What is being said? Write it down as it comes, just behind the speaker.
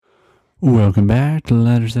Welcome back to the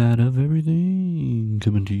lighter side of everything,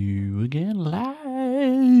 coming to you again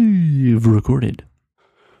live, recorded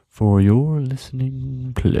for your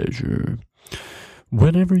listening pleasure.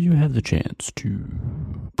 Whenever you have the chance to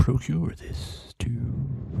procure this, to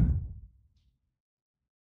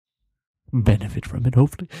benefit from it,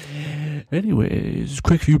 hopefully. Anyways,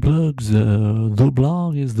 quick few plugs. The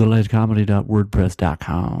blog is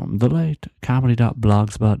thelightcomedy.wordpress.com,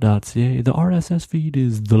 thelightcomedy.blogspot.ca. The RSS feed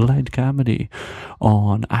is The Light Comedy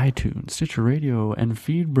on iTunes, Stitcher Radio, and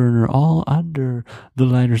FeedBurner, all under The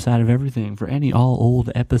Lighter Side of Everything. For any all old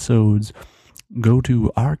episodes, go to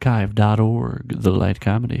archive.org, The Light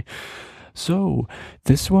Comedy. So,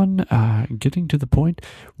 this one, getting to the point,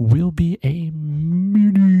 will be a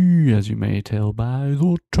mini, as you may tell by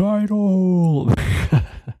the title.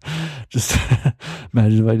 Just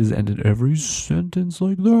imagine if I just ended every sentence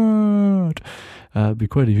like that. Be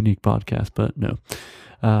quite a unique podcast, but no.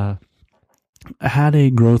 I had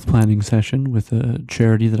a growth planning session with a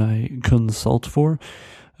charity that I consult for.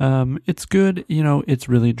 It's good, it's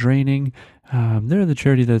really draining. They're the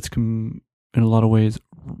charity that's in a lot of ways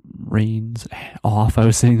reins off. I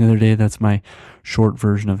was saying the other day that's my short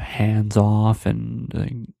version of hands off,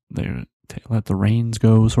 and they let the reins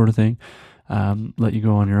go, sort of thing. Let you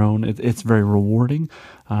go on your own. It's very rewarding.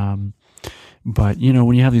 But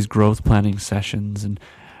when you have these growth planning sessions, and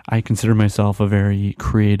I consider myself a very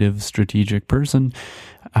creative, strategic person,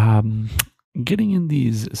 getting in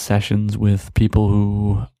these sessions with people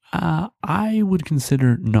who I would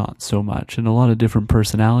consider not so much, and a lot of different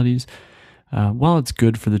personalities. While it's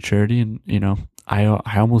good for the charity, and I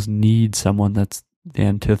almost need someone that's the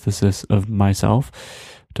antithesis of myself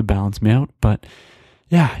to balance me out. But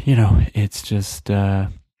yeah, it's just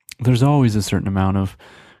there's always a certain amount of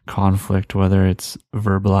conflict, whether it's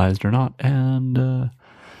verbalized or not. And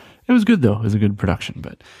it was good though; it was a good production.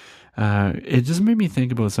 But it just made me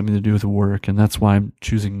think about something to do with work, and that's why I'm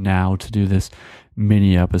choosing now to do this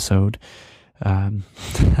mini episode.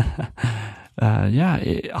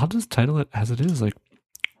 I'll just title it as it is, like,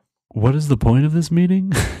 what is the point of this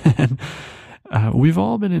meeting? And we've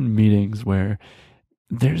all been in meetings where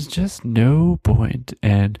there's just no point,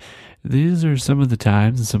 and these are some of the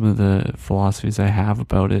times and some of the philosophies I have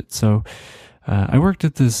about it. So I worked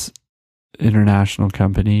at this international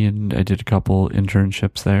company, and I did a couple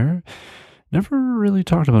internships there. Never really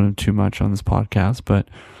talked about them too much on this podcast, but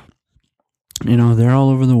they're all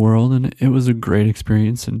over the world, and it was a great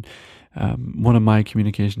experience. And one of my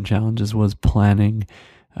communication challenges was planning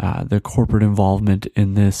the corporate involvement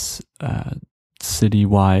in this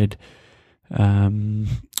citywide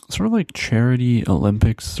sort of like charity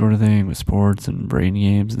Olympics sort of thing with sports and brain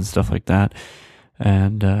games and stuff like that.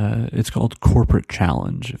 And it's called Corporate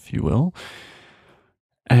Challenge, if you will.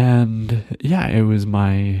 And yeah, it was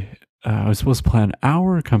I was supposed to plan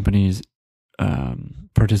our company's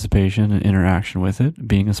participation and interaction with it,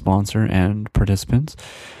 being a sponsor and participants.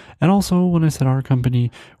 And also, when I said our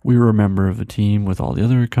company, we were a member of a team with all the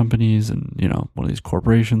other companies, and one of these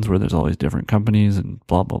corporations where there's all these different companies and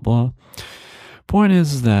blah blah blah. Point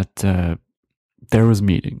is that there was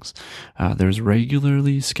meetings. There's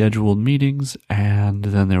regularly scheduled meetings, and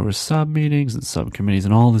then there was sub meetings and subcommittees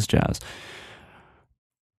and all this jazz.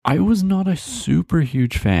 I was not a super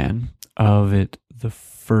huge fan of it the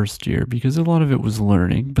first year because a lot of it was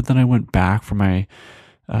learning, but then I went back for my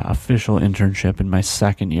official internship in my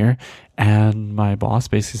second year, and my boss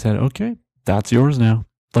basically said, okay, that's yours now.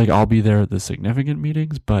 Like, I'll be there at the significant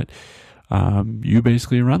meetings, but you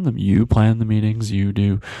basically run them. You plan the meetings, you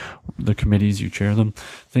do the committees, you chair them,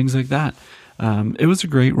 things like that. It was a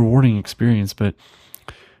great, rewarding experience, but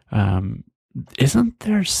isn't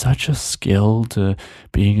there such a skill to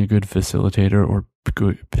being a good facilitator or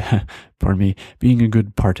being a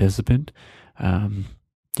good participant?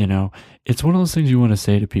 It's one of those things you want to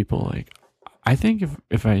say to people. Like, I think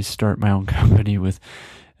if I start my own company with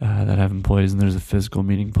that have employees and there's a physical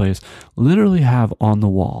meeting place, literally have on the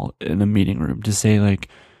wall in a meeting room to say, like,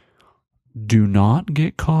 do not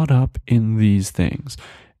get caught up in these things.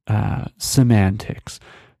 Semantics.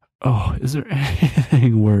 Oh, is there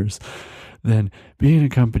anything worse than being in a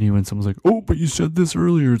company when someone's like, oh, but you said this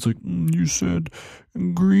earlier. It's like, you said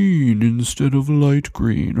green instead of light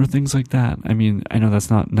green, or things like that. I mean, I know that's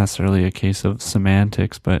not necessarily a case of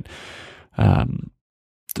semantics, but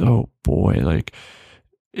oh boy, like,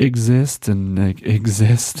 exist in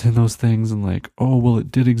those things, and like, oh, well, it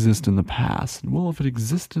did exist in the past. Well, if it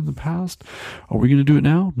existed in the past, are we going to do it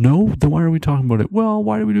now? No? Then why are we talking about it? Well,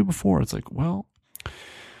 why did we do it before? It's like, well,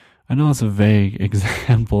 I know that's a vague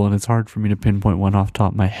example, and it's hard for me to pinpoint one off the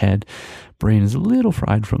top of my head. Brain is a little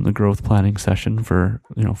fried from the growth planning session for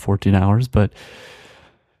 14 hours, but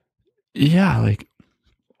yeah, like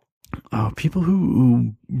people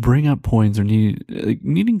who bring up points or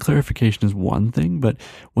needing clarification is one thing, but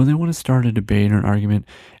when they want to start a debate or an argument,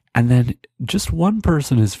 and then just one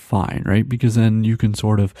person is fine, right? Because then you can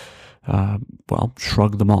sort of,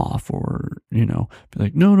 shrug them off, or be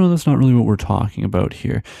like, no, that's not really what we're talking about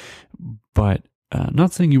here. But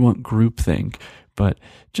not saying you want groupthink, but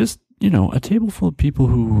just a table full of people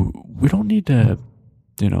who we don't need to,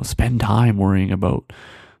 spend time worrying about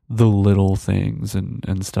the little things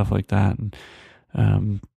and stuff like that. And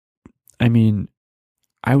I mean,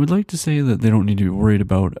 I would like to say that they don't need to be worried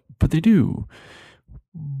about, but they do.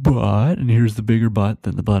 But, and here's the bigger but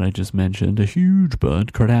than the but I just mentioned, a huge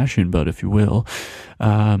but, Kardashian but, if you will.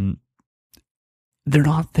 They're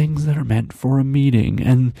not things that are meant for a meeting.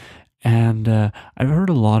 And I've heard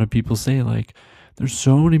a lot of people say, like, there's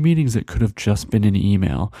so many meetings that could have just been an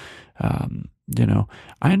email. I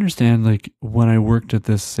understand, like, when I worked at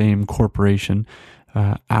this same corporation,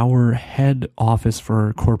 our head office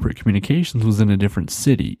for corporate communications was in a different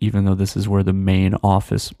city, even though this is where the main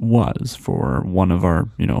office was for one of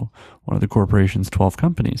the corporation's 12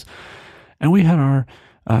 companies. And we had our,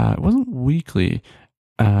 it wasn't weekly,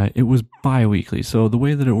 it was bi-weekly. So the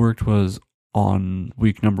way that it worked was, on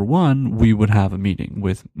week number 1, we would have a meeting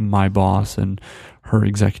with my boss and her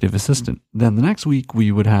executive assistant. Then the next week,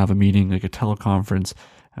 we would have a meeting, like a teleconference,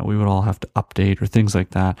 and we would all have to update or things like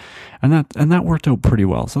that. And that worked out pretty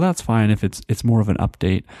well. So that's fine if it's more of an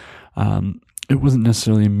update. It wasn't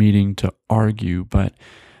necessarily a meeting to argue, but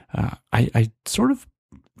I sort of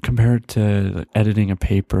compare it to editing a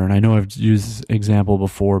paper. And I know I've used this example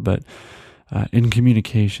before, but in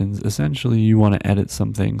communications, essentially you want to edit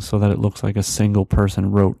something so that it looks like a single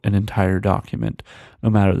person wrote an entire document, no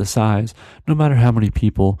matter the size, no matter how many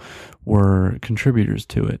people were contributors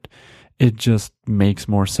to it. It just makes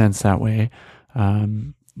more sense that way.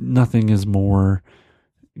 Nothing is more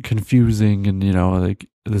confusing, and like,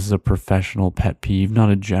 this is a professional pet peeve,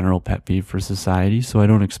 not a general pet peeve for society. So I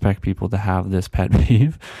don't expect people to have this pet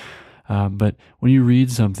peeve. But when you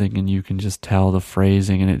read something and you can just tell the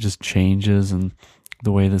phrasing and it just changes and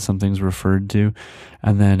the way that something's referred to,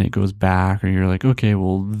 and then it goes back, or you're like, okay,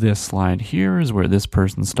 well, this line here is where this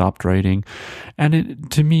person stopped writing.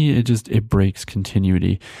 And to me, it breaks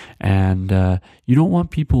continuity. And you don't want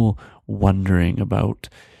people wondering about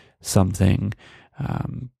something,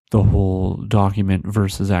 the whole document,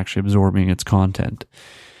 versus actually absorbing its content.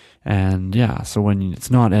 And yeah, so when it's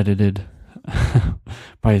not edited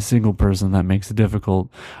by a single person, that makes it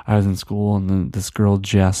difficult. I was in school, and then this girl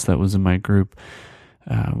Jess that was in my group,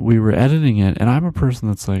 we were editing it, and I'm a person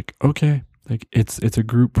that's like, okay, like, it's a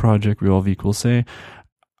group project, we all have equal say.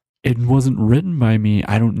 It wasn't written by me.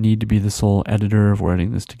 I don't need to be the sole editor if we're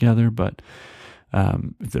editing this together. But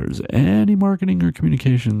if there's any marketing or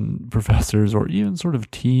communication professors, or even sort of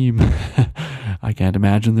team, I can't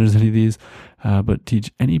imagine there's any of these, but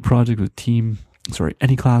teach any project with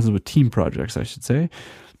any classes with team projects, I should say,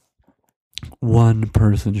 one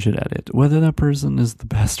person should edit. Whether that person is the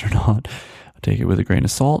best or not, take it with a grain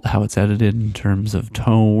of salt, how it's edited in terms of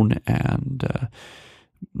tone and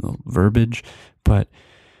verbiage. But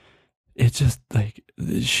it's just like,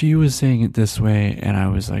 she was saying it this way, and I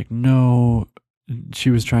was like, no. She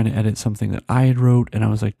was trying to edit something that I had wrote, and I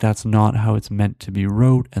was like, that's not how it's meant to be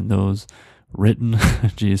wrote. And those written,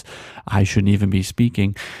 geez, I shouldn't even be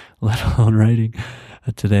speaking, let alone writing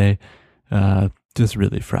today. Just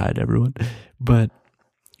really fried everyone. But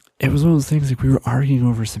it was one of those things, like, we were arguing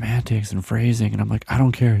over semantics and phrasing, and I'm like, I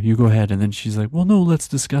don't care, you go ahead. And then she's like, well, no, let's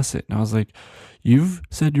discuss it. And I was like, you've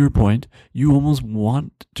said your point. You almost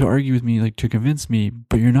want to argue with me, like, to convince me,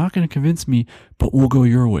 but you're not going to convince me, but we'll go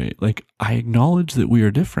your way. Like, I acknowledge that we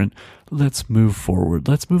are different. Let's move forward.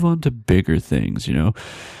 Let's move on to bigger things,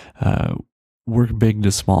 work big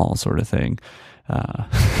to small sort of thing.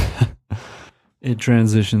 It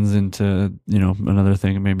transitions into, another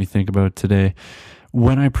thing it made me think about today.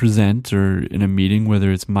 When I present, or in a meeting,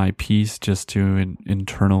 whether it's my piece just to an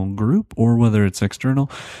internal group or whether it's external,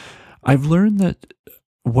 I've learned that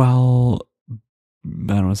while, I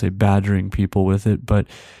don't want to say badgering people with it, but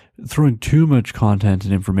throwing too much content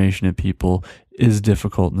and information at people is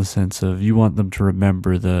difficult, in the sense of, you want them to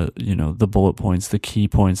remember the bullet points, the key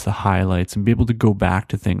points, the highlights, and be able to go back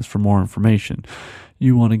to things for more information.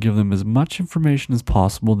 You want to give them as much information as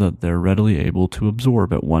possible that they're readily able to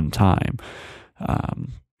absorb at one time.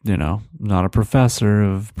 Not a professor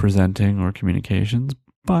of presenting or communications,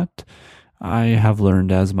 but I have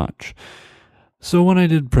learned as much. So when I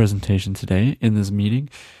did presentation today in this meeting,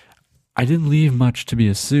 I didn't leave much to be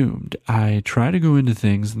assumed. I try to go into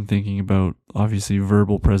things and thinking about obviously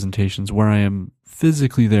verbal presentations where I am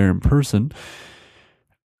physically there in person,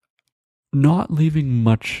 not leaving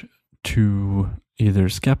much to either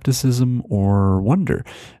skepticism or wonder.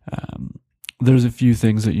 There's a few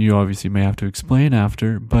things that you obviously may have to explain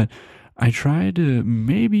after, but I try to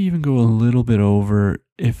maybe even go a little bit over,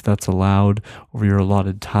 if that's allowed, over your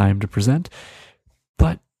allotted time to present.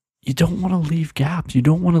 But you don't want to leave gaps. You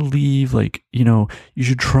don't want to leave, you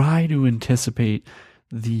should try to anticipate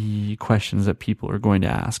the questions that people are going to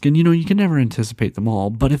ask. And, you can never anticipate them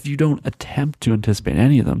all, but if you don't attempt to anticipate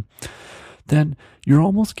any of them, then you're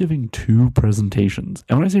almost giving two presentations.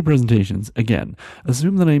 And when I say presentations, again,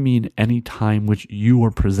 assume that I mean any time which you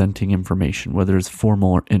are presenting information, whether it's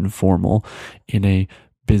formal or informal, in a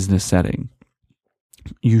business setting.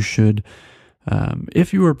 You should,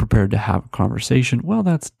 if you are prepared to have a conversation, well,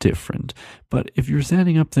 that's different. But if you're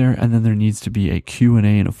standing up there and then there needs to be a Q&A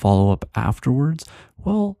and a follow-up afterwards,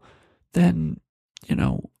 well, then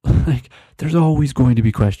there's always going to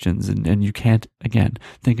be questions, and you can't, again,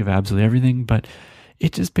 think of absolutely everything, but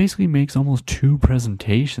it just basically makes almost two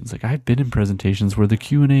presentations. I've been in presentations where the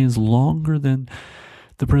Q&A is longer than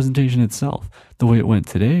the presentation itself. The way it went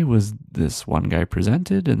today was this one guy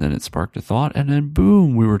presented, and then it sparked a thought, and then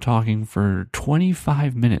boom, we were talking for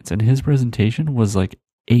 25 minutes, and his presentation was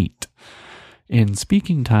 8. In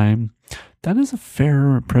speaking time, that is a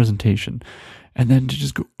fair presentation. And then to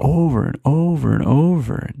just go over and over and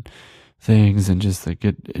over and things and just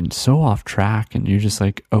get so off track, and you're just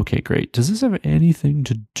okay, great. Does this have anything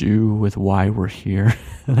to do with why we're here?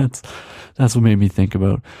 That's what made me think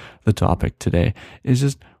about the topic today. Is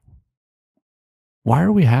just, why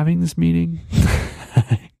are we having this meeting?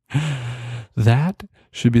 That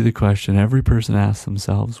should be the question every person asks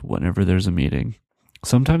themselves whenever there's a meeting.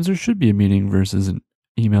 Sometimes there should be a meeting versus an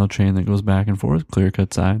email chain that goes back and forth,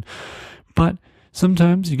 clear-cut sign. But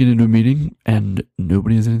sometimes you get into a meeting and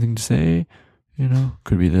nobody has anything to say.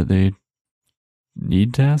 Could be that they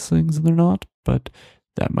need to ask things and they're not, but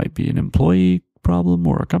that might be an employee problem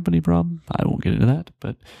or a company problem. I won't get into that,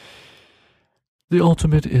 but the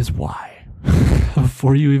ultimate is why.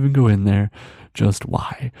 Before you even go in there, just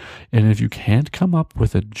why. And if you can't come up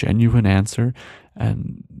with a genuine answer,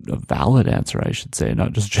 and a valid answer, I should say,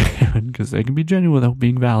 not just genuine, because they can be genuine without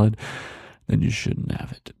being valid, then you shouldn't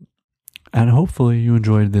have it. And hopefully you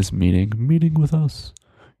enjoyed this meeting with us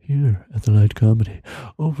here at the Light Comedy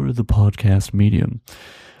over the podcast medium.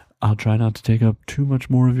 I'll try not to take up too much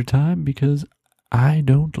more of your time because I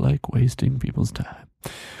don't like wasting people's time.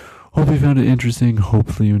 Hope you found it interesting.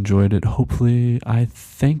 Hopefully you enjoyed it. Hopefully I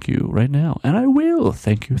thank you right now. And I will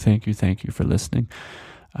thank you for listening.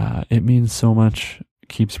 It means so much.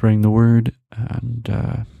 Keep spreading the word.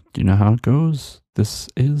 And you know how it goes. This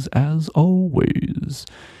is, as always,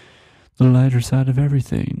 the lighter side of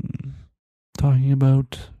everything, talking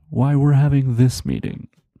about why we're having this meeting,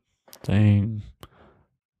 saying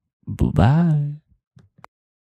bye-bye.